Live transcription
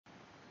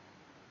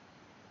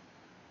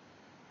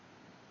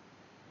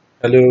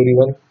Hello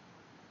everyone.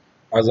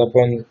 आज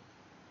आपण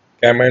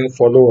cam and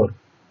follower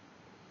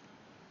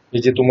हे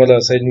जे तुम्हाला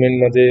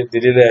असाइनमेंट मध्ये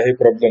दिलेले आहे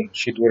प्रॉब्लेम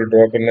शीटवर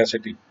ड्रॉ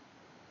करण्यासाठी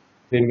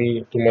ते मी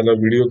तुम्हाला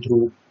व्हिडिओ थ्रू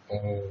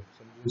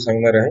समजून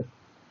सांगणार आहे.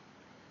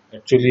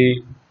 ॲक्च्युली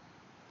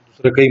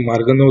दुसरा काही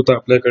मार्ग नव्हता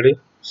आपल्याकडे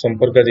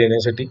संपर्कात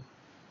येण्यासाठी,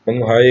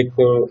 म्हणून हा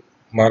एक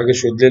मार्ग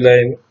शोधलेला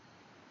आहे.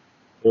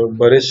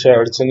 बरेचशा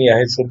अडचणी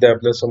आहेत सध्या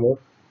आपल्यासमोर,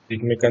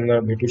 एकमेकांना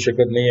भेटू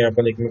शकत नाही,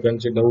 आपण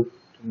एकमेकांचे डाऊट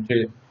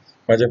तुमचे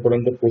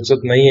माझ्यापर्यंत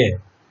पोहोचत नाही आहे.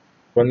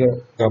 पण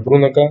घाबरू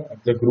नका,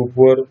 आपल्या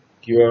ग्रुपवर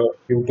किंवा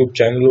यूट्यूब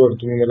चॅनलवर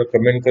तुम्ही मला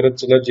कमेंट करत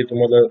चला, जे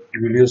तुम्हाला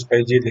व्हिडिओज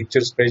पाहिजे,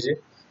 लेक्चर्स पाहिजे,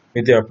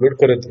 मी ते अपलोड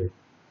करत राहील.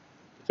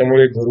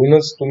 त्याच्यामुळे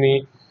घरूनच तुम्ही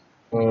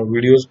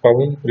व्हिडिओज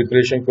पाहून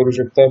प्रिपरेशन करू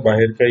शकता.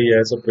 बाहेर काही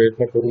यायचा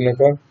प्रयत्न करू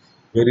नका.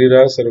 घरी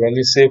राहा,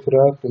 सर्वांनी सेफ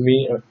राहा.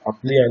 तुम्ही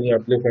आपली आणि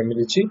आपल्या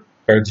फॅमिलीची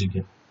काळजी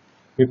घ्या.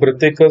 मी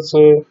प्रत्येकच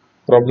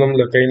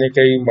प्रॉब्लेमला काही ना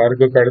काही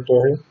मार्ग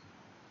काढतो आहे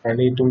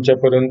आणि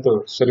तुमच्यापर्यंत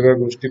सर्व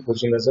गोष्टी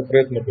पोहोचवण्याचा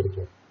प्रयत्न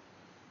करतो.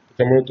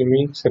 त्यामुळे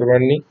तुम्ही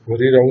सर्वांनी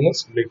घरी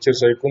राहूनच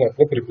लेक्चर्स ऐकून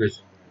आपलं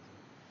प्रिपरेशन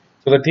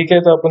करायचं. चला ठीक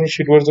आहे, तर आपण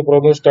शीटवरचा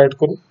प्रॉब्लेम स्टार्ट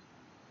करू.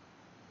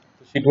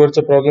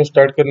 शीटवरचा प्रॉब्लेम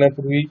स्टार्ट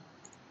करण्यापूर्वी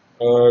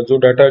जो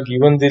डाटा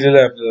गिवन दिलेला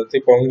आहे आपल्याला ते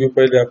पाहून घेऊ.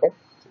 पहिले आपण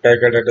काय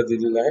काय डाटा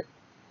दिलेला आहे.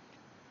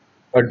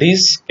 A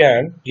disk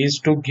cam is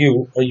to give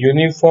a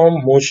uniform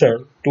motion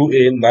to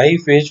a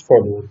knife edge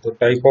follower. The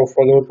type of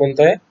follower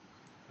कोणता आहे?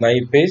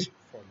 Knife edge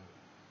follower.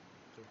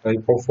 The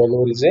type of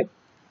follower is a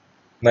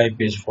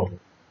knife edge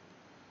follower.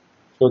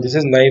 So this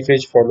is knife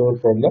edge follower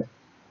problem.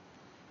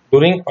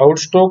 During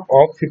outstroke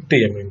of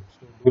 50 mm.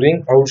 So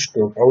during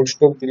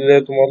outstroke दिलेला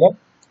आहे तुम्हाला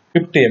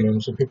 50 mm.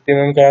 So 50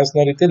 mm काय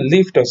असणार इथे?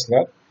 Lift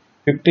असणार.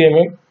 50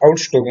 mm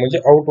outstroke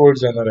म्हणजे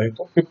outward जाणार आहे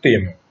तो 50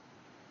 mm.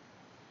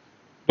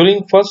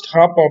 During first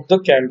half of the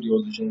cam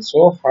revolution.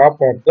 So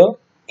half of the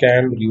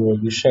cam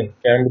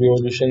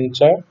revolution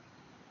चा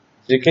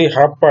जे काही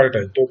हाफ पार्ट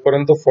आहे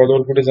तोपर्यंत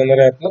फॉलोअर कुठे जाणार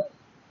आहे? आपला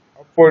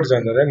अपवर्ड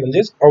जाणार आहे,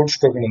 म्हणजेच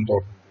आउटस्ट्रोक म्हणतो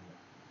आपण.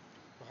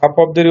 हाफ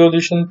ऑफ द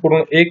रिव्होल्यूशन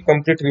पूर्ण एक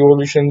कम्प्लीट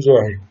रिव्होल्यूशन जो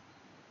आहे,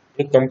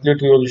 एक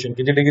कम्प्लीट रिव्होल्यूशन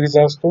किती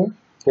डिग्रीचा असतो?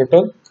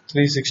 टोटल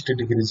 360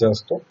 डिग्रीचा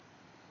असतो.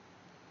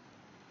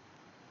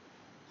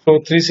 सो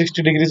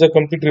 360 डिग्रीचा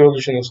कम्प्लीट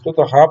रिव्होल्यूशन असतो.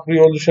 तर हाफ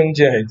रिव्होल्यूशन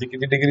जे आहे ते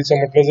किती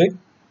डिग्रीचा म्हटलं जाईल?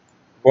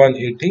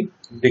 180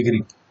 डिग्री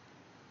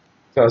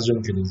अजून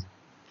केली.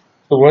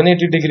 So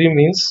 180 degree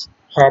means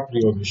half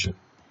revolution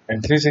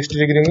and 360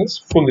 degree means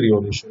full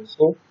revolution.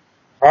 So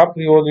half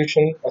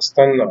revolution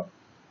असताना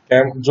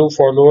कॅम जो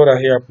फॉलोअर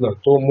आहे आपला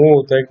तो मूव्ह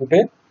होत आहे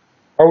कुठे?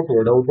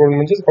 आउटवर्ड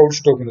म्हणजे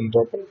आउटस्ट्रोक म्हणतो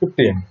आपण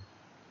 50 mm.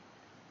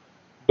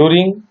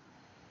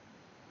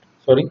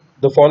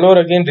 The follower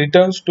again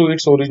returns to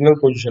its original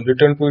position.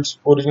 Return to its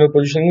original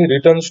position means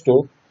returns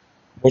to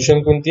motion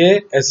कोणती आहे?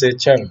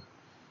 SHM.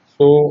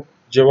 So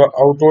जेव्हा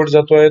आउटवर्ड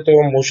जातो आहे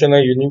तेव्हा मोशन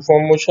आहे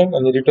युनिफॉर्म मोशन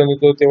आणि रिटर्न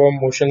येतो तेव्हा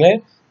मोशन आहे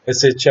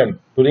SHM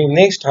during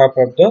next half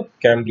of the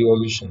cam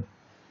revolution.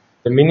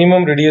 The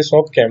minimum radius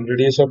of cam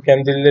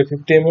दिलेले आहे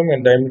 50 mm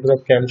and diameter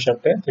of cam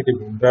shaft आहे 30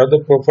 mm. Draw the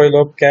profile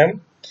of cam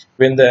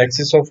when the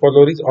axis of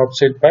follower is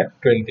offset by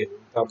 20 mm.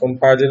 आपण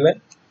पाहिलेलं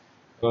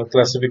आहे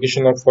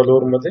classification of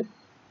follower मध्ये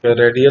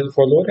radial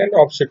follower and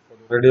offset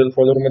follower. Radial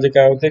follower मध्ये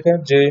काय होते का,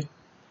 जे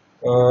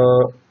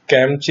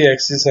कॅमची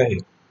ऍक्सिस आहे,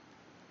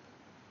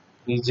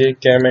 ही जे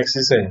कॅम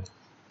ऍक्सिस आहे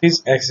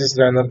तीच ऍक्सिस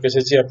राहणार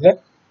कशाची? आपल्या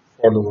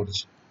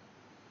फॉलोअरची,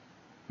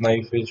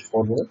 नाईफ एज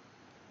फॉलोअर.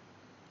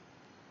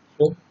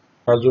 सो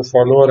हा जो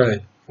फॉलोअर आहे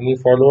आणि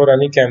फॉलोअर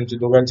आणि कॅमची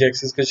दोघांची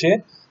ऍक्सिस कशी आहे?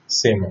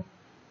 सेम आहे.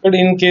 But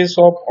in case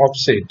of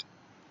offset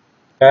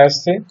काय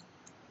असते?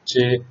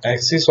 जे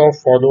ऍक्सिस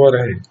ऑफ फॉलोअर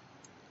आहे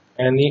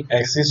आणि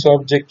ऍक्सिस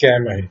ऑफ जे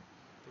कॅम आहे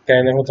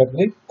काय नाही होत,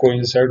 आपली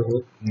कोइन्साइड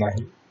होत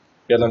नाही.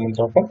 याला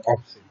म्हणतो आपण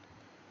ऑफसेट.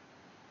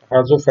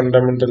 हा जो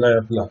फंडामेंटल आहे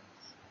आपला,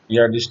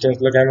 या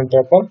डिस्टन्सला काय म्हणतो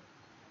आपण?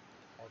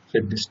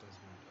 Offset distance.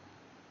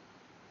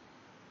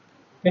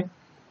 ओके,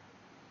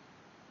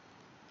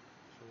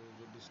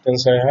 जो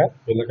डिस्टन्स आहे हा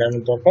याला काय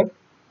म्हणतो आपण?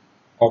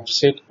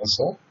 ऑफसेट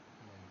असं.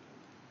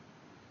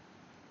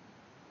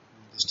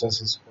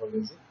 Distance is called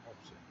age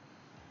offset.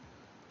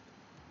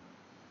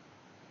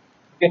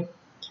 Okay,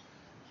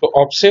 so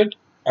offset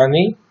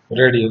आणि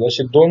रेडियल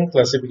असे दोन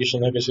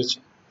क्लासिफिकेशन आहे कशाचे?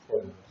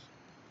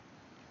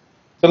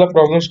 चला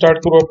प्रॉब्लेम स्टार्ट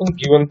करू आपण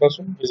गिवन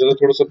पासून. हे झालं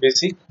थोडंसं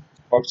बेसिक.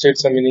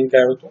 ऑफसेटचा मिनिंग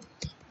काय होतो?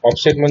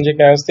 ऑफसेट म्हणजे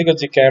काय असते का,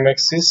 जे कॅम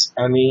ऍक्सिस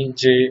आणि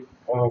जे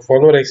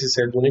फॉलोअर ऍक्सिस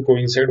आहे दोन्ही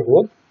कोइन्साइड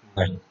होत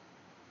नाही.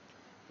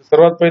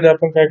 सर्वात पहिले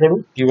आपण काय काढू?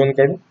 गिवन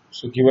काढू.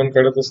 सो गिवन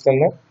काढत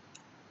असताना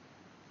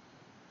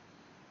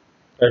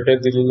काय काय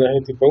दिलेलं आहे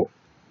ते पाहू.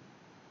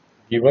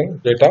 Given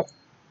data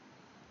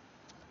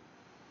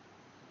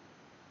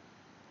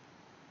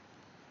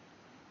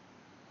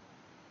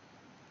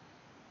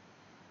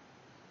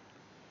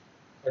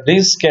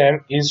This cam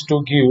is to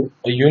give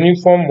a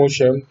uniform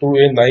motion to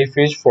a knife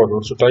edge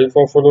follower. So type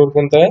of follower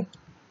कोणता आहे?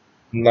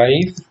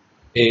 Knife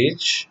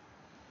edge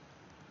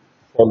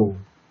follower.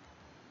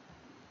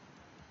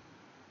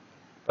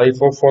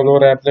 Type of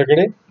follower आहे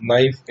आपल्याकडे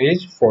knife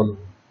edge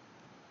follower.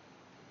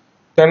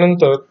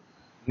 त्यानंतर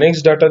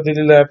नेक्स्ट डाटा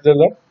दिलेला आहे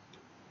आपल्याला.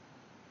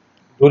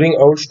 during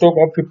outstroke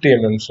of 50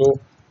 mm. So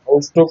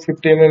outstroke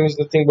 50 mm is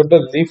nothing but the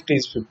lift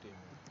is 50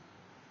 mm.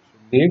 So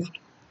lift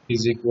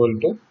is equal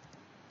to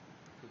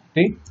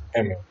 50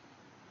 mm.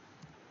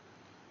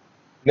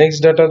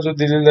 Next data जो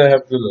दिलेला आहे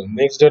आपल्याला,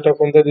 नेक्स्ट डाटा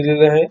कोणता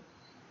दिलेला आहे,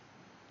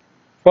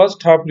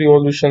 फर्स्ट हाफ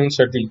रिव्होल्यूशन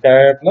साठी काय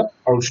आहे आपला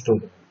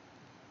आउटस्ट्रोक.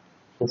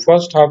 सो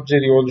फर्स्ट हाफ जे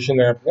रिव्होल्यूशन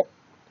आहे आपलं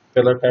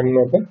त्याला काय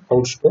म्हणू आपण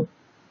आउटस्ट्रोक.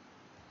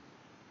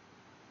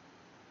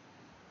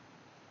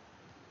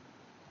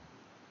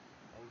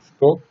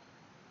 आउटस्ट्रोक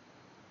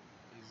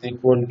is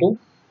equal to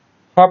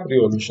half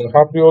revolution.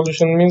 Half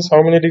revolution means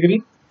how many degree?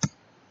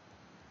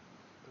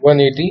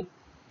 180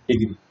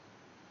 degree.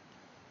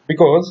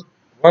 Because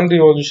one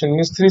revolution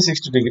means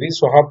 360 degree.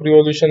 So half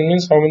revolution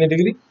means how many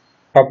degree?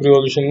 Half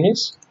revolution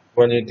means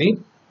 180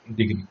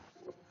 degree.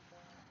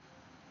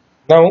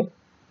 Now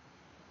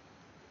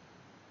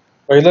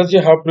पहिला जे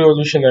half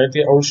revolution आहे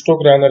ते आउटस्ट्रोक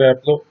राहणार आहे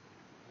आपलं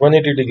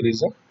 180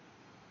 डिग्रीचं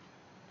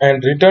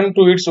and return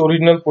to its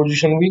original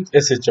position with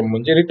SHM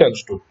म्हणजे return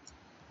stroke.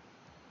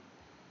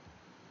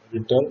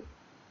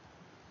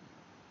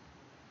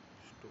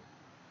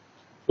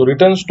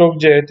 Return stroke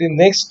जे आहे ते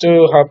नेक्स्ट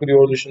हाफ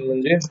रिव्होल्यूशन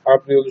म्हणजे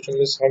half revolution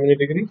means how many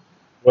degree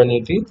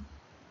 180.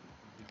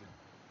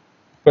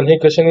 पण हे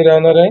कशाने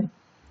राहणार आहे,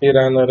 हे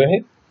राहणार आहे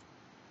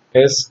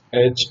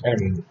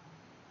SHM.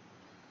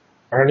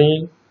 आणि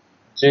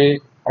जे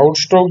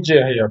आउटस्ट्रोक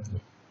जे आहे आपलं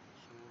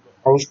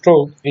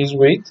आउटस्ट्रोक is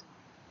with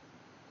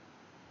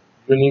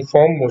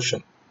uniform motion.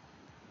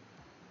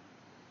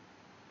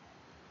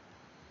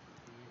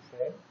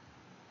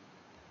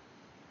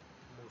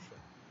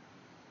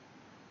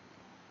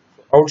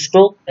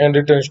 आउटस्ट्रोक and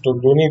return stroke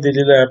दोन्ही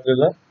दिलेले आहे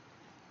आपल्याला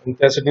आणि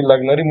त्यासाठी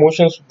लागणारी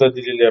मोशन सुद्धा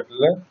दिलेली आहे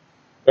आपल्याला.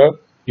 तर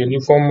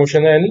युनिफॉर्म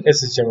मोशन आहे आणि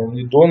SHM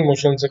म्हणजे दोन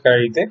मोशनचं काय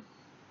आहे ते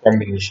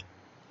कॉम्बिनेशन.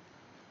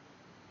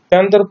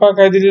 त्यानंतर पहा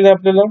काय दिलेलं आहे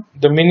आपल्याला,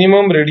 the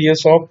minimum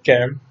radius of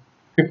cam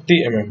 50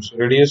 mm.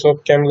 Radius of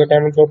कॅमला काय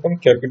म्हणतो आपण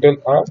कॅपिटल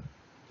R,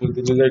 जो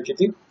दिलेला आहे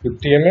किती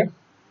 50 mm.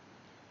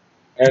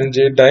 अँड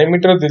जे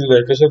डायमीटर दिलेलं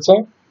आहे कशाचा,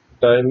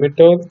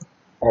 diameter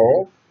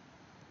of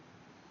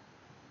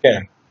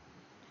cam.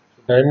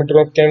 Diameter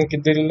of cam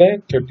किती दिलेलं आहे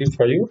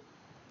 35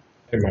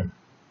 mm.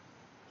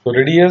 So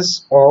radius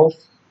of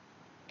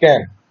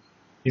cam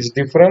is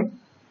different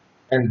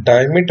and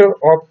diameter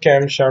of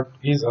camshaft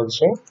is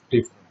also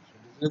different. So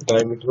this is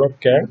diameter of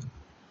cam.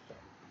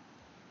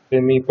 ते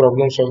मी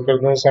प्रॉब्लेम सॉल्व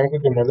करताना सांगतो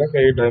तुम्हाला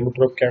काही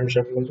डायमीटर ऑफ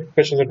कॅमशाफ्ट म्हणजे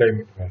कशाचं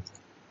डायमीटर आहे.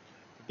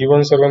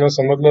 इव्हन सर्वांना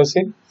समजलं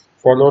असेल.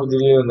 फॉलोअर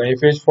दिलेलं नाही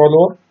फेज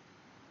फॉलोअर,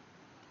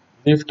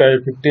 लिफ्ट आहे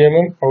 50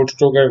 mm,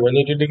 आउटस्ट्रोक आहे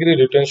 180 डिग्री,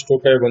 रिटर्न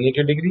स्ट्रोक आहे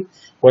 180 डिग्री.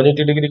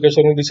 180 डिग्री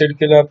कशावरून डिसाइड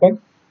केलं आपण,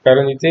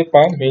 कारण इथे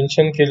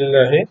मेन्शन केलेलं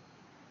आहे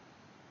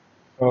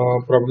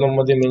प्रॉब्लेम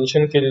मध्ये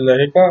मेन्शन केलेलं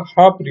आहे का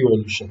हाफ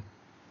रिव्होल्यूशन.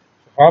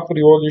 हाफ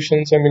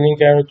रिव्होल्यूशनचा मिनिंग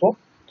काय होतो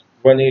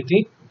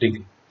 180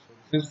 degree.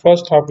 This is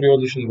first half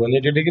revolution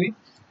 180 degree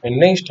and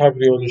next half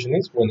revolution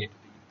is 180 degree.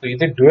 तर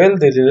इथे ड्युएल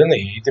दिलेलं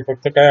नाही, इथे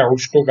फक्त काय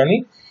आउटस्ट्रोक आणि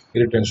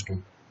return stroke.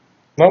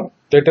 Now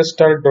let us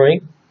start drawing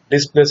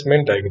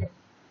displacement diagram.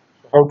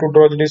 How to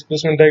draw the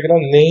displacement diagram.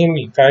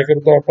 नेहमी काय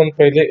करतो आपण,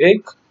 पहिले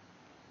एक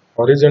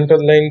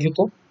हॉरिझॉन्टल लाईन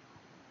घेतो.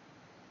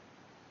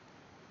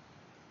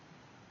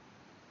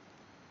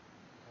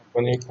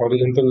 आपण एक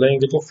हॉरिझॉन्टल लाईन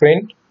घेतो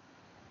faint.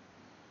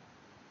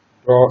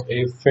 Draw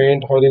a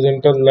faint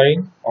horizontal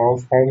line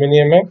of how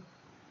many mm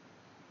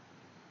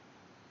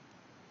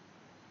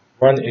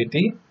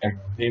 180 mm.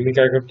 नेहमी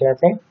काय करतो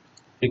आपण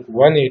एक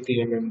 180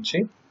 mm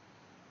ची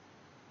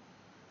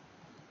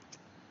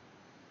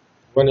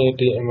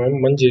 180 mm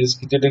म्हणजेच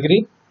किती डिग्री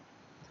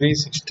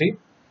 360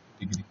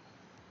 डिग्री.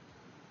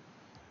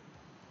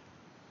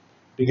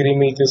 डिग्री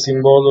मी इथे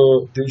सिम्बॉल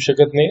देऊ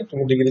शकत नाही,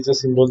 तुम्ही डिग्रीचा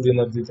सिम्बॉल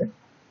देणार तिथे.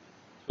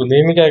 तो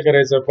नेहमी काय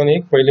करायचं आपण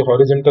एक पहिले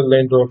हॉरिझॉन्टल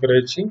लाईन ड्रॉ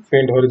करायची,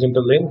 faint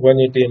horizontal line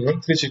 180 mm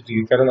 360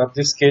 degree. कारण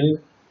आपली स्केल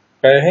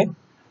काय आहे,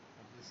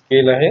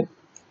 स्केल आहे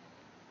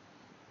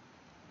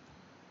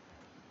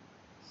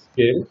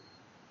scale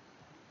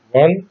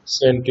 1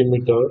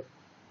 centimetre,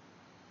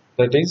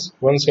 that is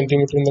 1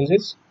 centimetre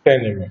म्हणजेच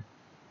 10 mm.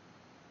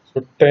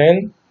 So 10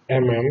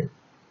 mm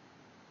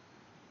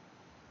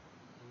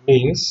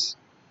means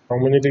how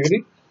many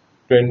degree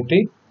 20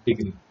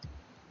 degree.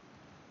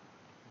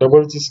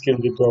 Double ची स्केल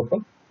घेतो आपण,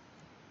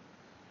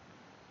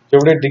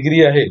 जेवढे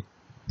डिग्री आहे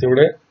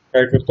तेवढे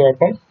काय करतो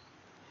आपण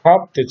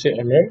हाफ त्याचे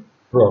mm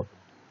ड्रॉ करतो.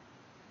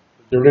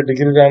 जेवढे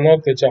डिग्री राहणार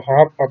त्याच्या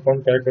हाफ आपण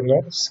काय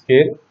करणार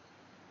स्केल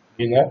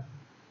घेणार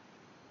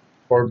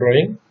for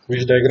drawing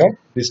which diagram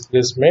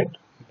displacement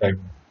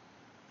diagram.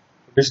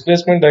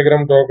 Displacement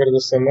diagram draw करत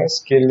असताना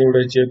स्केल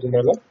निवडायची आहे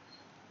तुम्हाला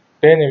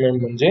 10 mm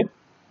म्हणजे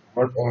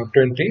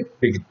 20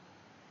 degree.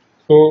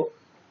 So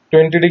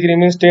 20 degree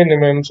means 10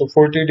 mm. So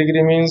 40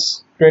 degree means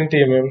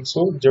 20 mm.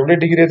 So जेवढे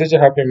डिग्री आहे त्याचे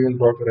हाफ mm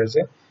ड्रॉ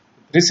करायचे.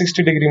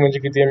 360 डिग्री म्हणजे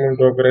किती mm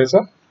ड्रॉ करायचा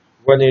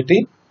 180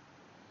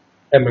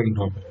 mm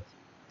ड्रॉ करायचा.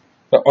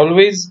 तर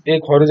ऑलवेज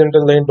एक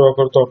हॉरिझॉन्टल लाईन ड्रॉ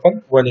करतो आपण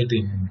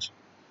 180 mm.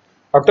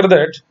 After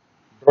that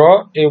draw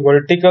a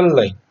vertical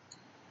line,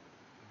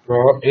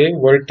 draw a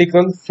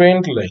vertical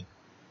faint line.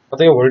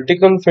 आता या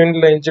व्हर्टिकल फेंट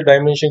लाईनचे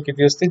डायमेन्शन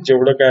किती असते,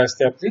 जेवढं काय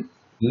असते आपली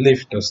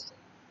लिफ्ट असते.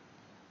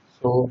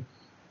 सो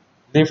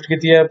लिफ्ट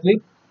किती आहे आपली,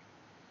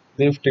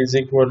 lift is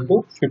equal to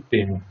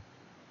 50 mm.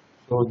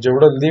 So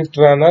जेवढं लिफ्ट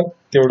राहणार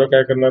तेवढं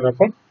काय करणार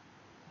आपण,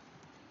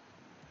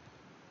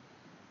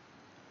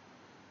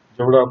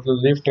 जेवढं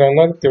आपलं लिफ्ट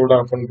राहणार तेवढं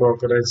आपण ड्रॉ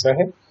करायचं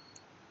आहे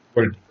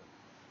व्हर्टिकल.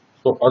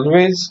 सो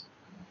ऑलवेज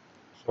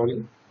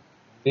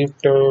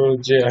लिफ्ट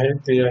जे आहे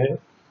ते आहे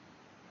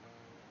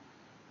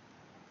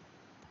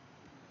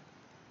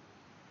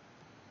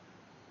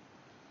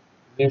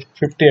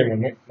लिफ्ट 50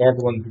 mm आहे, not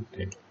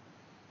 150 mm.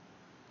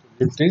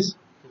 Lift is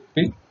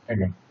 50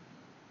 mm.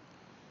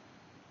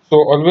 So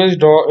always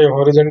draw a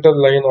horizontal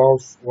line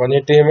of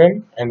 180 mm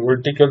and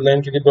vertical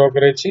line किती ड्रॉ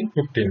करायची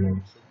 50 mm.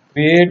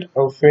 Create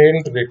a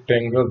faint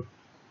rectangle.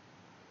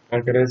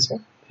 काय करायचं,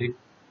 एक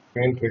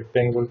faint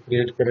rectangle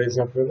create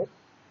करायचं आपल्याला.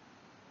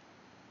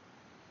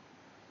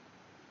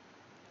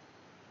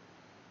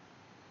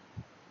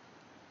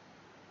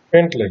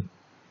 फेंट लाईन,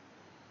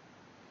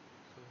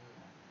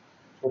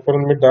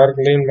 तोपर्यंत मी डार्क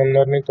लाईन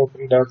म्हणणार नाही,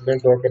 तोपर्यंत डार्क लाईन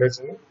ड्रॉ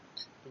करायचं नाही.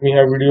 तुम्ही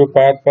हा व्हिडिओ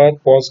पाहत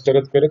पॉज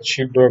करत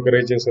शीट ड्रॉ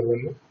करायची आहे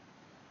सर्वांनी.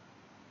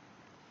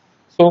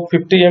 सो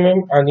 50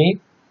 mm आणि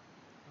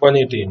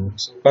 180 mm.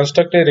 So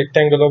construct a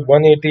rectangle of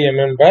 180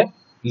 mm by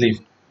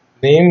lift.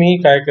 नेहमी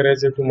काय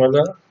करायचं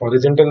तुम्हाला,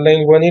 हॉरिझॉन्टल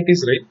लाईन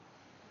 180 राहील,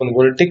 पण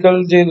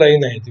व्हर्टिकल जे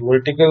लाईन आहे ती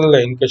व्हर्टिकल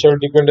लाईन कशावर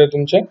डिपेंड आहे,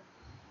 तुमच्या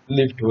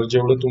लिफ्टवर.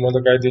 जेवढं तुम्हाला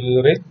काय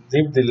दिलेलं राहील,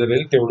 लिफ्ट दिलेलं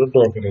राहील तेवढं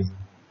ड्रॉ करायचं.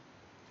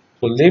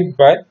 So lift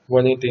bye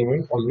 180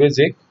 mm always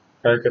एक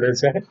काय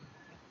करायचं आहे,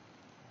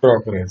 ड्रॉ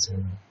करायचं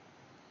आहे.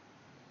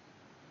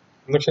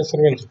 लक्षात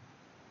सर्वांचं.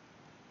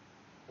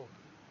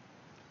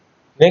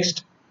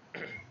 नेक्स्ट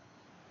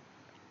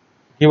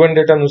गिवन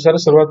डेटा नुसार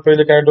सर्वात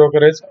पहिले काय ड्रॉ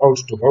करायचं,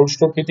 आउटस्ट्रोक.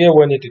 आउटस्ट्रोक किती आहे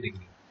 180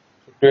 डिग्री.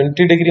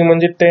 20 डिग्री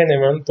म्हणजे 10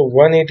 mm, तो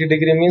 180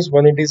 डिग्री मीन्स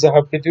 180 चा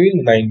हाफ किती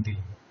होईल 90.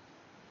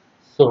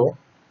 So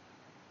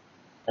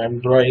I am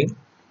drawing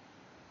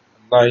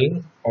line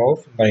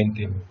of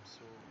 90 mm.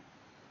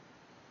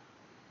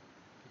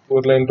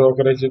 Four line draw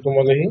करायची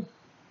तुम्हाला ही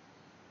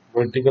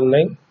vertical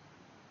line.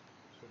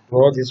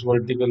 Draw this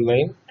vertical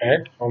line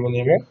at how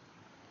many mm,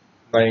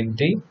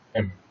 90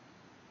 mm.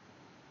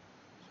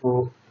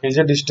 So हे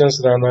जे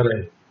डिस्टन्स राहणार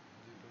आहे,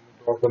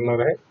 ड्रॉ करणार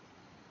आहे,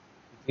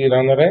 किती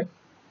राहणार आहे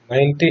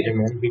 90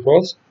 mm,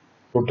 because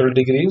total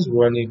degree is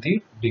 180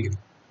 degree.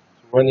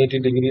 180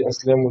 degree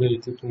असल्यामुळे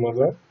इथे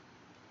तुम्हाला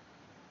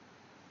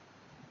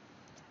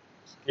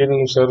स्केल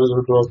नुसार जर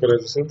ड्रॉ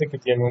करायचं असेल तर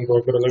किती mm ड्रॉ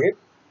करावं लागेल,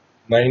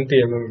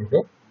 90 mm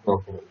ड्रॉ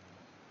करावं लागेल.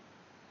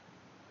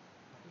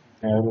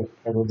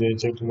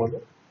 द्यायचं आहे तुम्हाला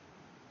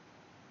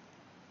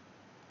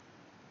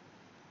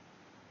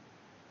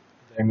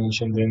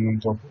डायमेन्शन देईन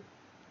म्हणतो आपण.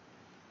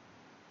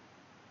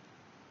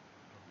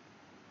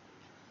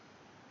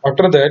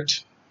 आफ्टर दॅट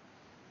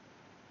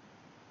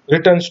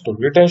रिटर्न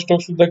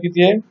स्ट्रोक सुद्धा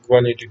किती आहे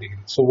 180 डिग्री.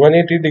 सो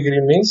 180 डिग्री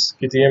मीन्स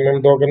किती mm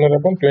ड्रॉ करणार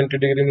आपण, 20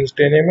 डिग्री मीन्स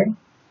 10 mm.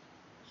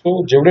 सो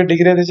जेवढे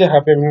डिग्री आहे त्याचे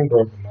हाफ mm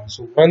ड्रॉ करणार.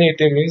 So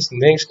 180 means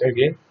next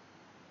again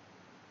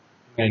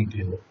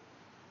 90 mm.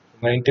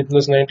 90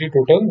 plus 90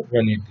 total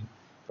 180.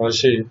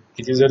 असे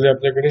किती झाले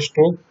आपल्याकडे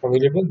स्ट्रोक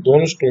अवेलेबल,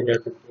 दोन स्ट्रोक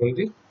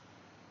आहे.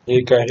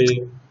 एक आहे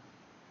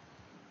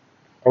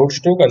आउट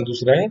स्ट्रोक आणि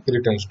दुसरा आहे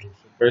रिटर्न स्ट्रोक.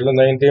 पहिला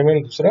 90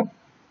 mm, दुसरा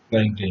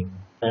 90 mm.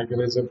 काय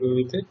करायचं आपल्याला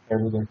इथे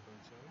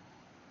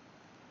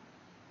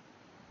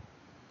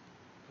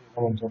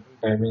म्हणतो आपण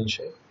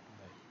डायमेन्शन.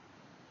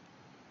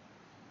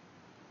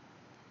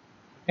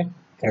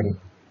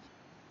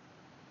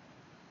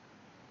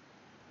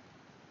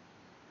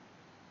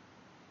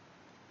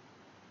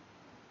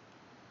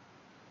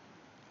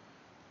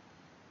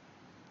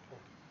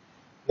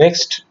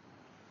 नेक्स्ट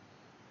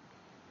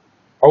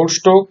आउट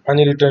स्ट्रोक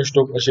आणि रिटर्न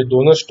स्ट्रोक असे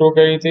दोनच स्ट्रोक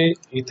आहे इथे.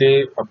 इथे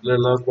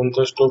आपल्याला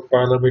कोणता स्ट्रोक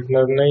पाहायला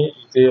भेटणार नाही.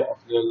 इथे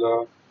आपल्याला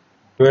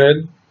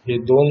 12 हे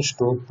दोन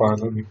स्ट्रोक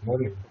पाहायला भेटणार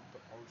नाही.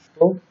 आउट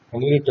स्ट्रोक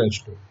आणि रिटर्न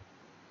स्ट्रोक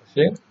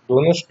असे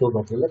दोनच स्ट्रोक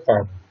आपल्याला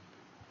पाहायला.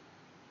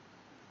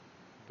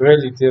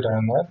 12 इथे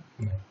राहणार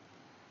नाही.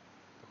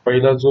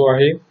 पहिला जो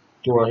आहे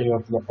तो आहे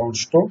आपला आउट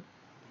स्ट्रोक.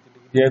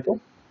 किती आहे तो,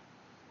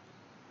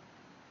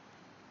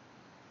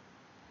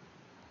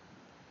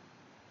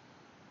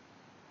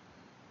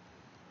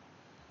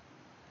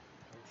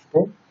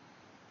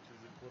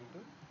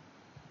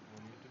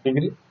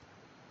 डिग्री.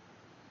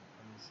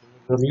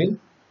 सिमिलरली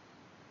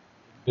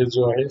हे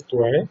जो आहे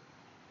तो आहे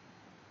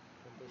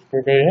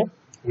स्ट्रोक आहे,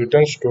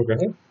 रिटर्न स्ट्रोक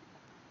आहे,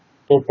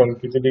 तो पण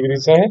किती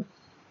डिग्रीचा आहे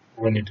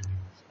 180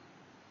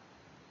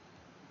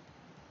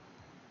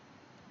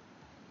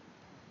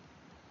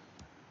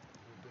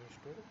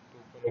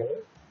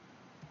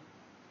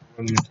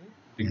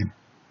 डिग्री.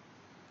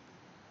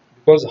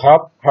 बिकॉज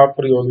हाफ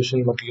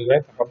रिव्हॉल्युशन म्हटलेलं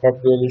आहे. हाफ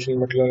रिव्हॉल्युशन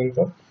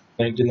म्हटल्यानंतर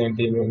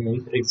 90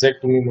 mm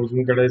एक्झॅक्ट तुम्ही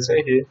मोजून काढायचं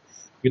आहे. हे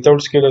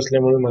विदाउट स्केल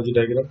असल्यामुळे माझी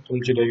डायग्राम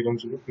तुमची डायग्राम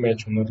सोबत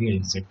मॅच होणार नाही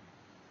exact.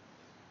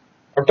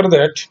 After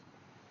that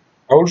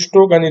out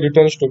stroke आणि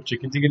रिटर्न स्ट्रोकचे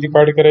किती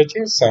पार्ट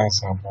करायचे,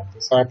 6 पार्ट.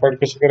 6 पार्ट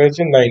कसे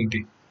करायचे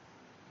 90.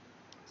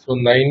 So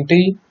 90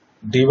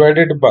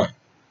 divided by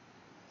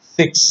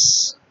 6.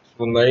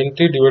 So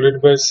 90 divided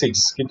by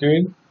 6 किती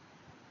होईल?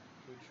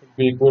 It should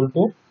be equal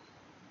to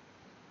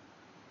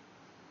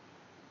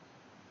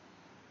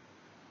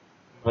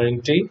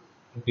 90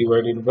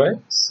 divided by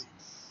 6.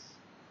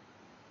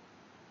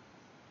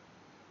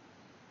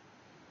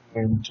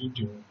 90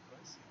 divided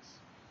by 6.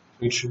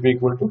 So it should be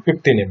equal to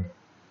 15 mm.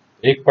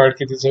 एक part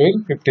कितीचा होईल?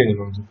 15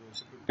 mm.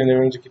 15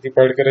 mm चे किती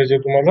पार्ट करायचे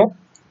तुम्हाला?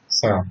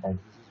 6 part.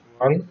 This is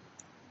 1,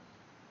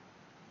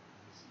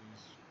 this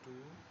is 2,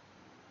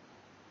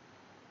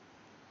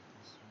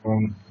 this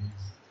one is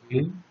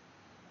 3,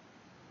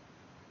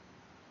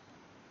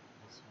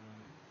 this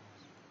one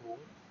is 4,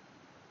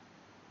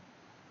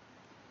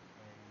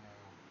 and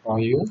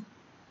 5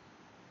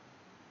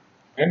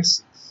 and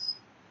 6.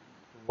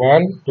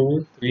 1, 2,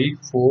 3,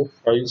 4,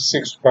 5,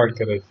 6 part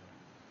करायचे.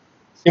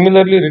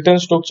 Similarly return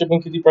स्ट्रोकचे पण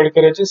किती पार्ट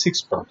करायचे?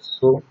 6 पार्ट.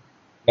 सो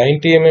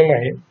 90 mm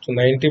आहे. So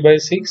 90 by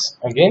 6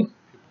 again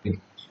 15.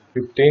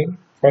 15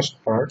 first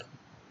part,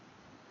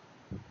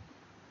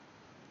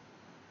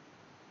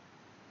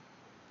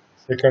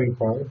 second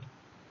part,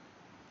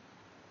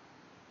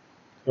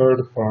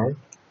 third part,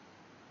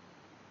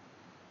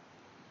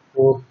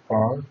 fourth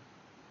part,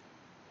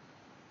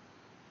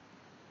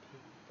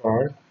 fifth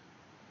part,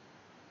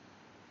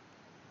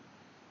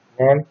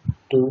 1,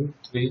 2,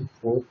 3,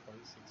 4,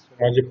 5, 6.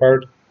 माझे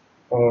part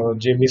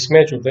जे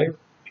mismatch होत आहे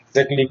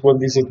exactly equal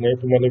दिसत नाही.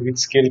 तुम्हाला विथ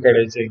स्केल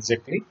काढायचे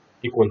एक्झॅक्टली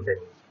इक्वल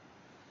काढायचे.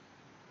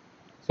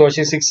 सो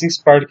असे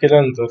 6 पार्ट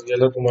केल्यानंतर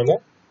याला तुम्हाला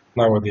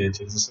नावं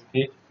द्यायचे. जसं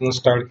की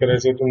स्टार्ट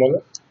करायचं तुम्हाला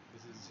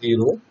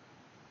 0,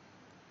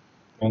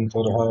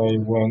 नंतर हा आहे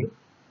 1,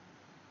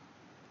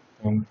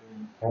 नंतर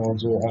हा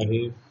जो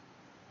आहे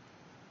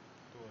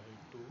तो आहे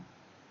 2,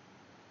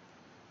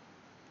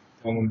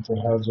 त्यानंतर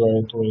हा जो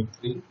आहे तो आहे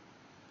 3,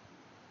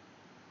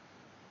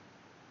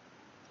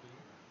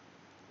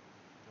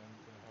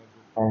 त्यानंतर हा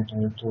जो पार्ट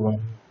आहे तो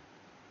आहे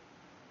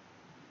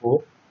 4,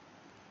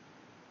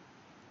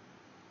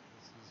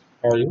 this is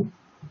 5,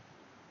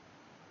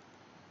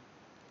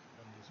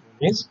 and this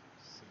one is 6.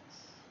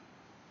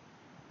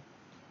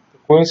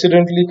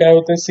 Coincidentally काय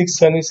होतं,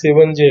 6 आणि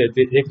 7 जे आहे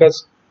ते एकाच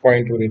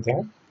पॉइंटवर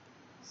येतात.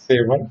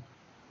 7,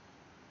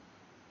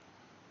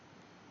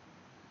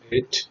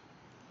 8,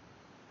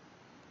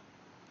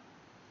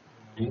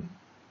 9,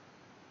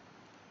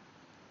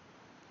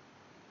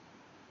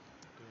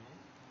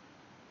 10,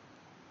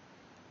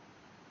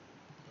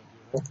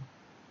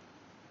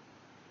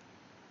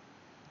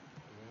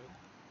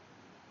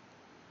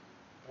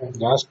 12,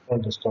 लास्ट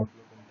पॉइंट असतो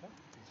आपला कोणता? 0.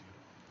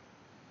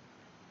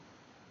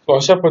 सो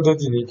अशा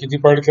पद्धतीने किती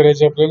पार्ट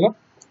करायचे आपल्याला?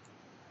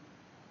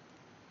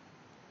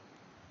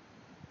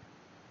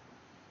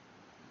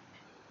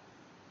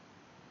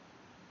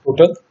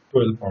 टोटल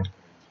 12 पार्ट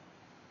करायचे.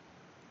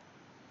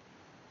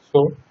 सो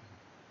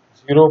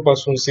 0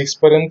 पासून 6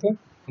 पर्यंत,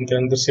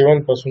 त्यानंतर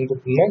 7 पासून तो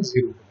पुन्हा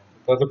 0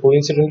 पर्यंत. आता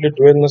कोइन्सिडेंटली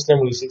 12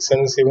 नसल्यामुळे 6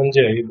 आणि 7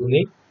 जे आहे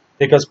दोन्ही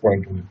एकाच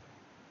पॉइंटवर येतात.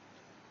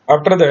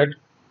 आफ्टर दॅट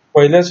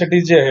पहिल्यासाठी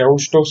जे आहे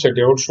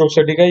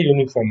आउटस्ट्रोकसाठी काय?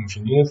 Uniform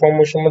motion. युनिफॉर्म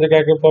मोशन मध्ये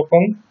काय करतो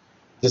आपण?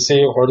 जसे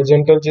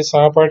हॉरिझॉन्टलचे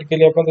 6 पार्ट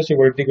केले आपण, तसे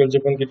व्हर्टिकलचे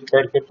पण किती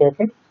पार्ट करतो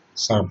आपण?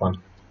 6 पार्ट.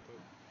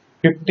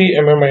 50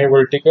 mm आहे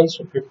व्हर्टिकल.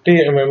 सो 50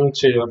 mm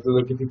चे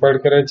आपल्याला किती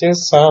पार्ट करायचे?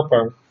 6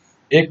 पार्ट.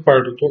 एक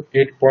पार्ट होतो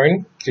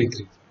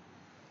 8.33.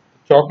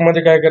 चॉक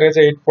मध्ये काय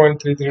करायचं?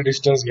 8.33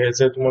 डिस्टन्स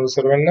घ्यायचं आहे तुम्हाला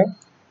सर्वांना,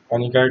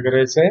 आणि काय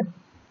करायचं आहे?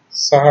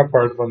 6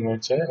 पार्ट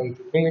बनवायचे आहे, आणि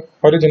तिथून एक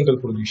हॉरिझॉन्टल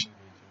पोझिशन घ्यायची.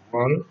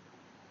 1,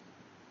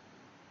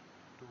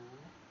 2,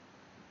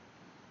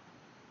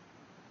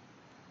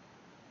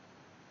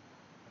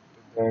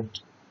 that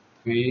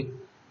 3,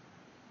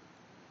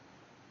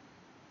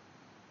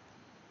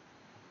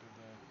 after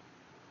that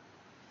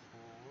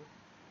 4,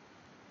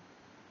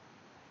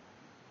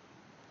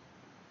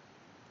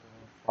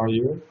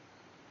 5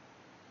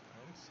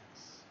 and 6.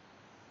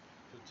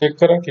 Check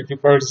करा किती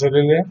पार्ट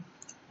झालेले आहे.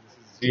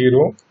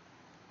 0,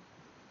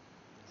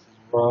 this is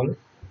 1,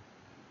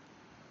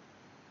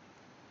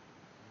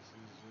 this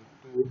is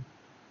 2,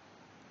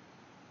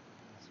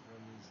 this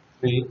one is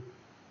 3,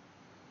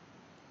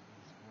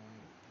 this one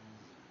is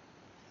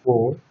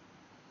 4,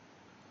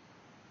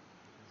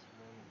 this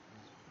one is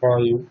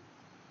 5,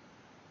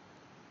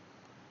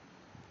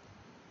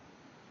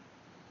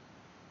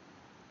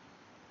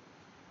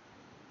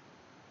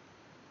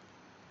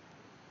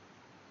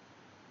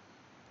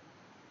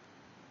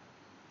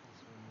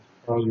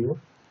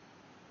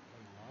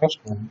 and last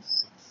one is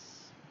 6.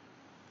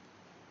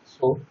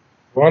 So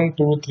 1,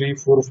 2, 3,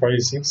 4,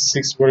 5, 6,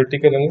 6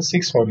 vertical आणि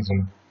 6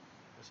 horizontal.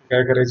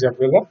 काय करायचे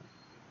आपल्याला?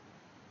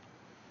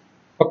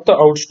 फक्त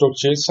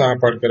आउटस्ट्रोकचे 6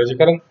 पार्ट करायचे,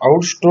 कारण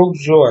आउटस्ट्रोक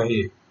जो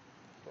आहे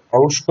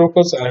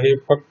आउटस्ट्रोकच आहे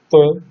फक्त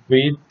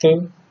विथ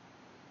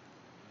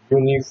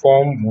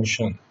युनिफॉर्म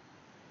मोशन,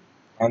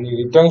 आणि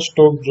रिटर्न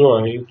स्ट्रोक जो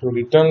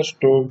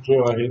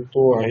आहे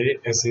तो आहे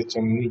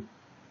SHM नी.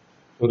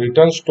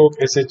 रिटर्न स्ट्रोक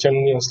SHM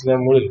नी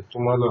असल्यामुळे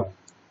तुम्हाला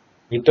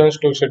रिटर्न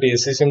स्ट्रोक साठी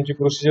SHM ची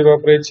प्रोसिजर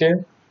वापरायची आहे,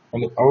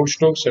 आणि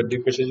आउटस्ट्रोक साठी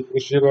कशाची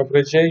प्रोसिजर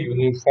वापरायची आहे?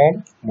 Uniform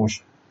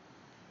motion.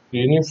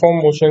 युनिफॉर्म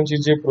मोशनची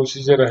जी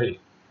प्रोसिजर आहे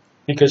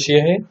ती कशी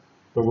आहे?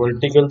 तर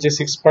वर्टिकलचे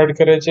 6 पार्ट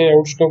करायचे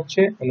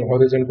आउटस्टॉकचे आणि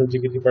हॉरिझॉन्टलचे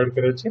किती पार्ट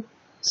करायचे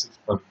 6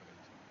 पार्ट करायचे.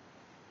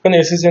 पण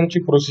SSM ची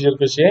प्रोसिजर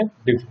कशी आहे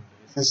डिफरंट.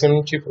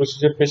 SSM ची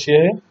प्रोसिजर कशी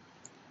आहे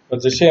तर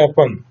जसे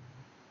आपण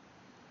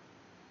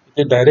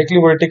इथे डायरेक्टली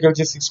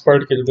वर्टिकलचे 6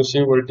 पार्ट केले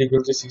तसे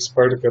वर्टिकलचे 6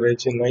 पार्ट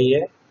करायचे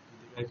नाहीये.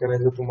 काय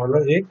करायचं तुम्हाला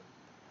एक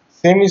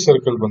सेमी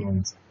सर्कल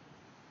बनवायचं.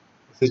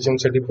 SSM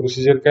साठी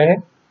प्रोसिजर काय आहे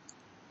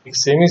एक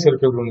सेमी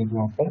सर्कल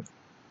बनवतो आपण.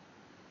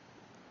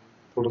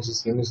 थोडंसं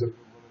सेमी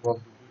सर्कल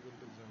बनवतो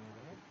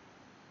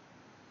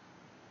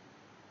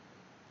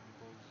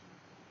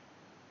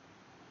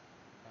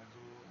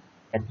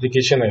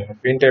ऍप्लिकेशन आहे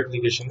पेंट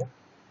ऍप्लिकेशन आहे.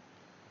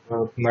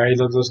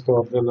 नाईलाज असतो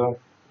आपल्याला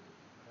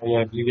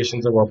या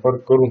ऍप्लिकेशनचा वापर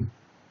करून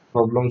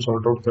प्रॉब्लेम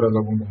सॉर्ट आउट करायला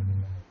लागून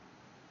राहिलेला आहे.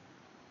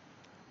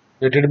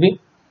 लेट इट बी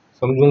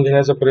समजून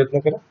घेण्याचा प्रयत्न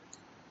करा.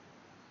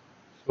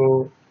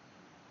 सो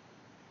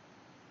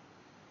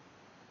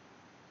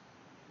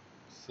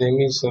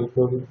सेमी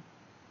सर्कल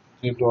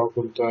जे ड्रॉ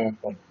करतोय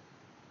आपण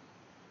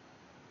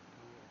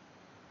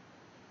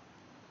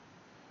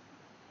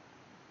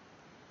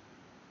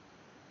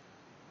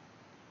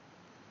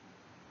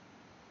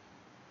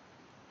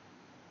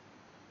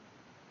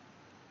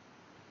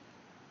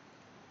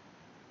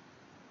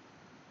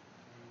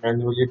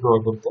मॅन्युअली ड्रॉ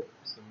करतो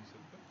सेमी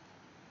सर्कल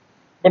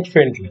बट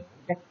फेंटली.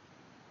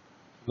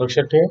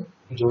 लक्षात ठेवा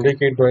जेवढे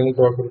काही ड्रॉइंग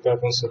ड्रॉ करतो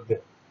आपण सध्या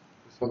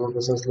सर्व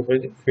कसं असलं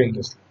पाहिजे फेंट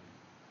असलं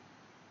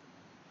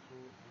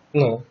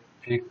पाहिजे.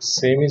 एक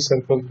सेमी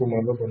सर्कल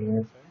तुम्हाला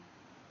बनवायचं आहे.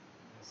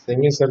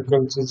 सेमी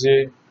सर्कलचं जे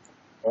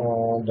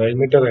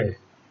डायमीटर आहे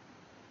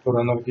तो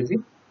राहणार किती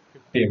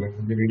 50 mm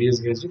म्हणजे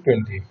रेडियस घ्यायची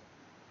 20 mm.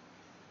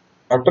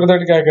 आफ्टर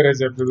दॅट काय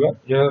करायचं आपल्याला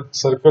या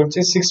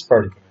सर्कलचे 6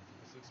 पार्ट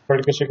करायचे. 6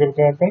 पार्ट कसे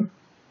करतो आपण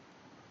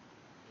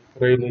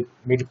राहील एक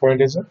मिड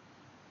पॉइंट याचा.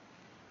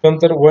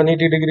 नंतर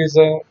 180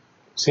 डिग्रीचा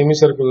सेमी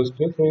सर्कल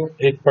असतो तो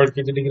एक पार्ट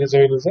किती डिग्रीचा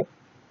होईल याचा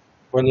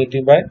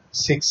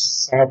 180/6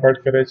 6 पार्ट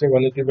करायचे.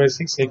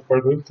 180/6 एक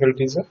पार्ट होईल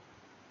 30चा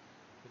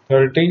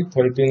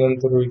 30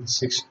 नंतर होईल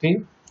 60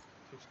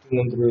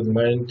 नंतर होईल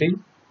 90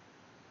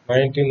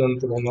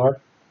 नंतर होणार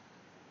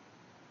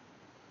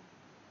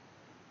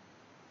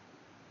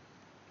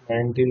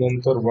 90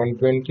 नंतर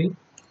 120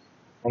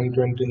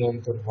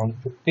 नंतर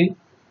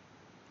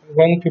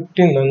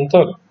 150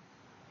 नंतर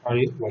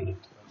आहे 180.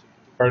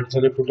 पार्ट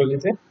झाले टोटल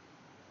इथे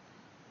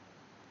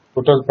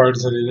टोटल पार्ट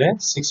झालेले आहे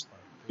 6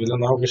 पार्ट. पहिलं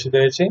नाव कसे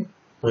द्यायचे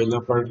पहिल्या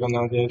पार्टला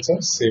नाव द्यायचं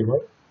 7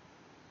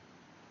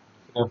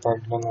 दुसऱ्या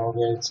पार्टला नाव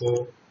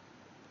द्यायचं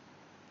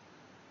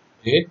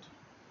 8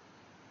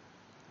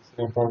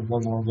 तिसऱ्या पार्टला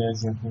नाव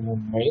द्यायचं आपल्याला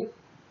 9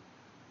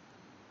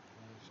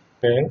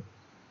 10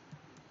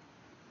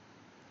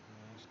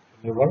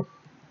 11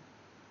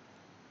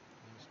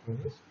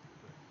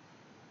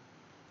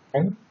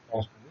 आणि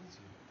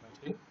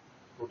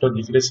टोटल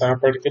इकडे 6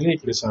 पार्ट केले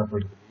इकडे 6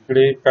 पार्ट केले.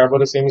 इकडे का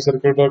बरं सेमी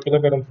सर्कल ड्रॉ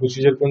केलं कारण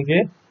प्रोसिजर कोणती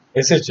आहे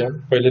SSM.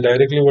 पहिले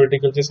डायरेक्टली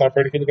वर्टिकलचे 6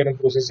 पार्ट केले कारण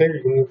प्रोसेस आहे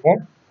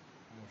युनिफॉर्म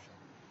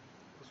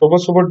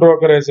सोबत ड्रॉ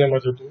करायचं आहे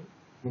माझ्या तुम्ही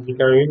म्हणजे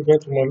काय होईल का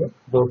तुम्हाला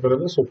ड्रॉ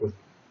करायला सोपं.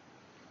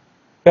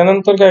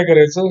 त्यानंतर काय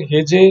करायचं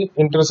हे जे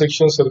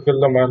इंटरसेक्शन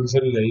सर्कलला मार्क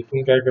झालेलं आहे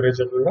इथून काय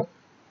करायचं आपल्याला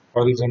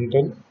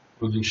हॉरिझॉन्टल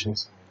प्रोजेक्शन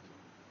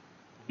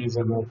हे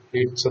झालं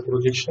 8चं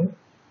प्रोजेक्शन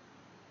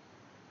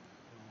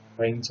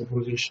 9चं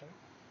प्रोजेक्शन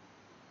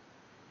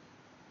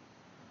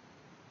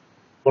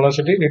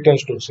कोणासाठी रिटर्न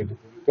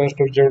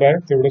स्ट्रोक जेवढा आहे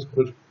तेवढंच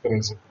प्रोजेक्ट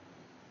करायचं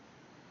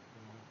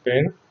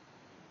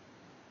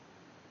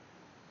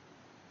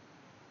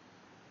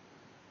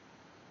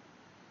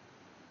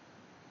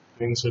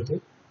 10 साठी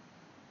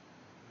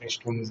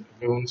next one is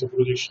 11चं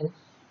projection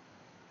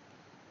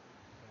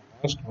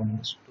last one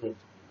is 12.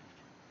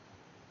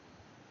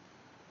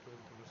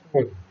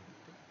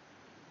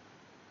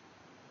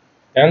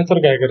 त्यानंतर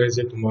काय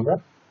करायचंय तुम्हाला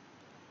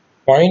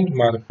पॉइंट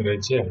मार्क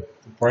करायचे आहे.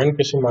 पॉइंट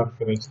कसे मार्क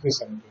करायचे ते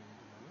सांगतो तुम्हाला.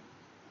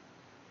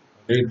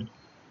 रेड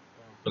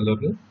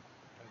कलरने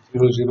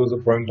 0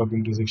 पॉइंट ऑफ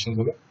इंटरसेक्शन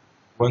झालं.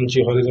 1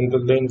 ची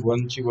हॉरिझॉन्टल लाईन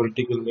 1 ची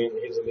वर्टिकल लाईन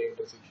हे झालं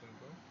इंटरसेक्शन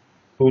पॉइंट.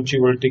 2 ची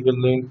वर्टिकल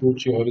लाईन 2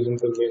 ची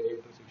horizontal line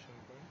intersection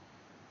point.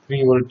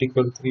 3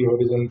 vertical 3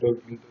 horizontal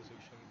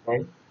intersection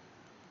point.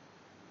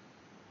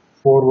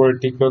 4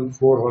 vertical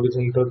 4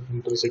 horizontal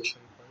intersection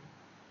point.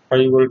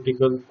 5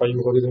 vertical 5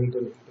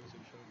 horizontal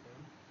intersection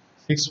point.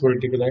 6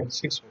 vertical आहे 6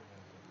 हॉरिझॉन्टल.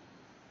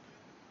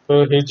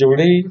 तर हे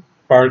जेवढेही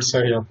पार्ट्स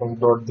आहे आपण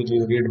डॉट दिले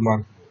रेड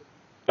मार्क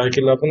काय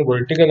केलं आपण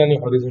वर्टिकल आणि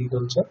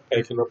हॉरिझॉन्टलचं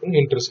काय केलं आपण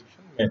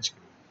इंटरसेक्शन मॅच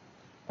केलं.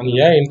 आणि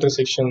या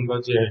इंटरसेक्शनला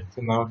जे आहे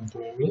ते नाव देतो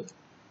मी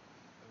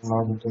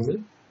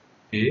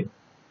ए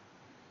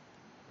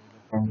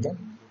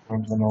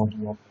पॉइंटला नाव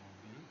देऊ आपण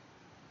बी.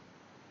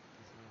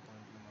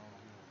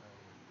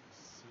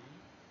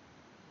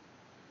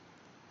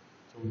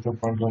 तिसऱ्या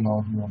पॉइंटला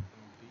नाव देऊ आपण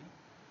D.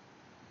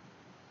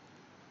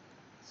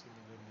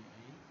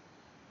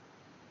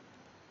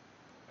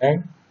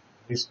 and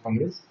this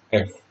one is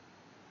F.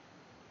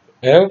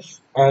 F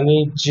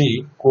आणि G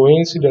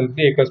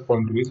coincidentally एकाच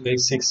पॉइंट होईल लाईक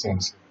 6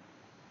 cms.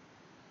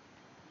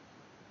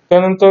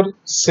 त्यानंतर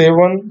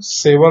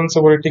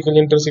 7चं वर्टिकल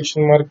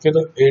इंटरसेक्शन मार्क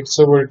केलं,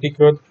 8चं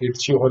वर्टिकल,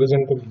 8ची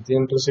हॉरिझॉन्टल इथे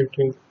इंटरसेक्ट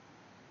होईल,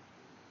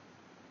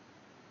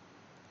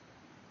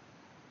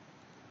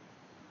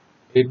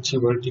 8ची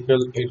वर्टिकल,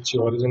 8ची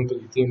हॉरिझॉन्टल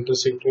इथे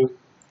इंटरसेक्ट होईल.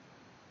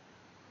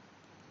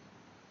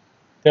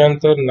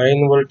 त्यानंतर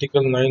 9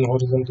 वर्टिकल, 9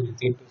 हॉरिझॉन्टल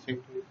इथे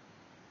इंटरसेक्ट होईल.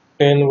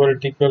 10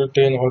 वर्टिकल,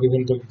 10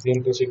 हॉरिझॉन्टल इथे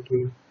इंटरसेक्ट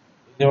होईल.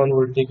 11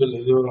 वर्टिकल,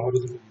 11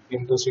 हॉरिझॉन्टल इथे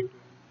इंटरसेक्ट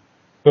होईल.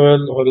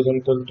 12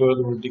 हॉरिझॉन्टल,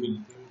 12 वर्टिकल इथे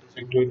इंटरसेक्ट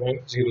होईल आणि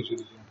 0 0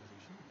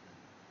 इंटरसेक्शन.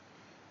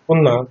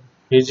 पुन्हा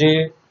हे जे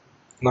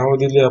नाव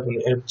दिले आपण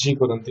FG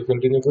पर्यंत ते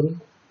कंटिन्यू करू.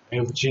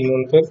 FG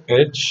नंतर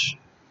H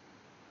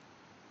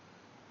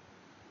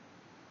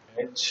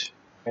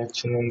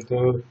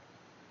नंतर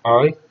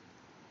I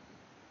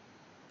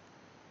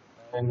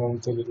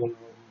नंतर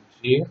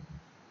G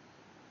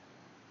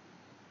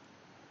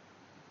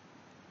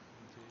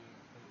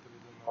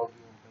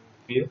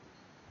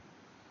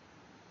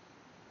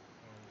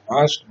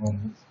लास्ट वन.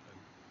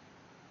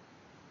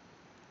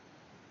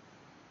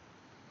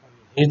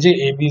 हे जे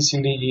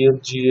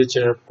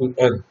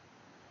ABCDEFGHIFL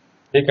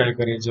हे काय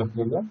करायचे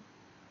आपल्याला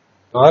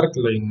डार्क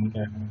लाईन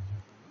काय करायचे.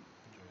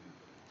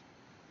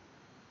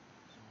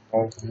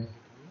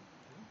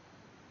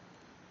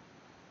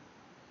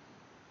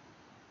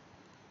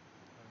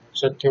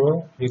 लक्षात ठेवा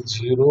हे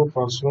 0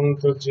 पासून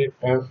तर जे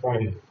F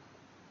आहे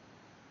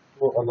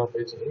तो आला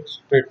पाहिजे एक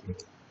स्ट्रेट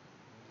लाईन.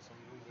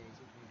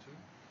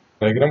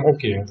 डायग्राम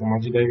ओके आहे.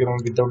 माझी डायग्राम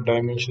विदाउट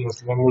डायमेन्शन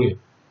असल्यामुळे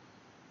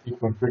ती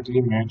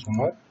परफेक्टली मॅच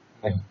होणार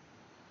नाही.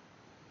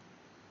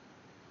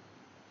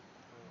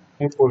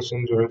 हे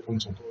पोर्शन जो आहे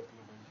तुमचा तो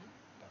असला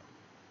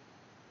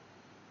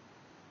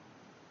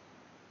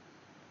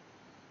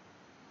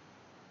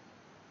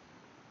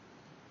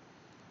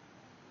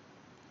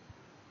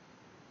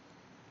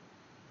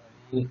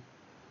पाहिजे.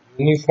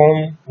 युनिफॉर्म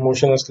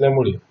मोशन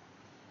असल्यामुळे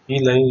ही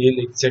लाईन येईल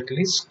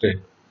एक्झॅक्टली स्ट्रेट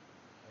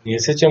आणि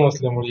SHM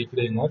असल्यामुळे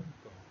इकडे येणार.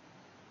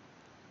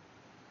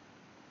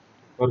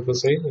 तर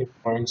कसं आहे एक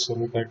पॉईंट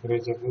सर्व काय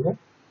करायचं आपल्याला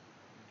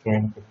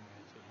जॉईन करून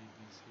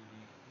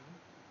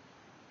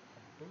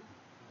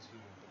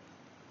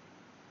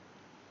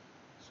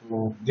so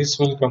this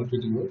will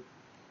complete your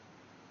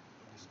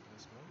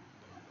displacement.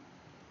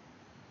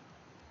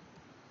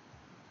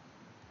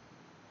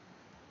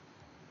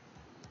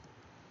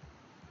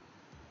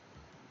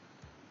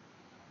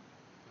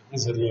 ही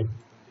झाली आपली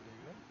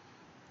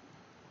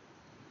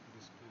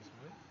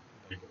displacement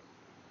diagram.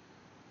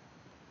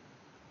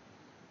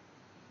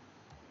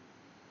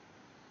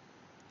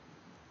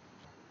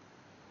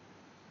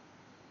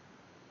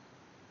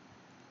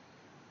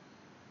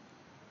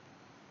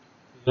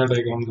 या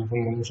डायग्राम आपण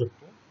म्हणू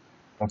शकतो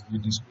आपली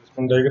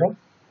डिस्प्लेसमेंट डायग्राम,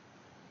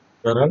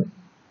 कारण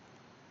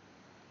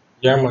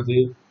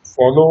यामध्ये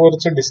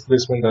फॉलोअरचं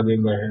डिस्प्लेसमेंट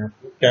आलेलं आहे.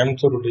 आपलं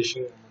कॅमचं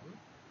रोटेशन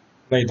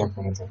नाही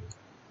दाखवण्यात आलं.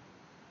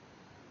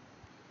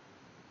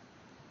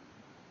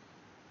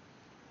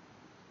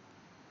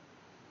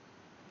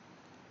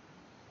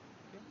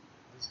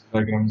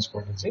 Diagram is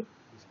called age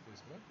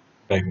displacement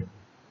diagram.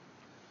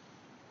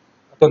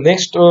 आता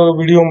नेक्स्ट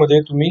व्हिडिओमध्ये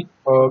तुम्ही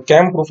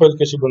कॅम प्रोफाईल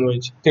कशी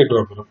बनवायची ते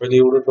ड्रॉ करा. पहिले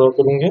एवढं ड्रॉ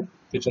करून घ्या,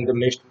 त्याच्यानंतर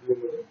नेक्स्ट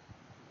व्हिडिओमध्ये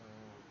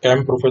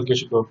कॅम प्रोफाईल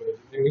कशी ड्रॉ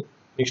करायची ते मी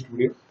नेक्स्ट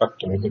व्हिडिओ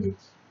टाकतो.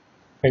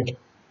 थँक्यू.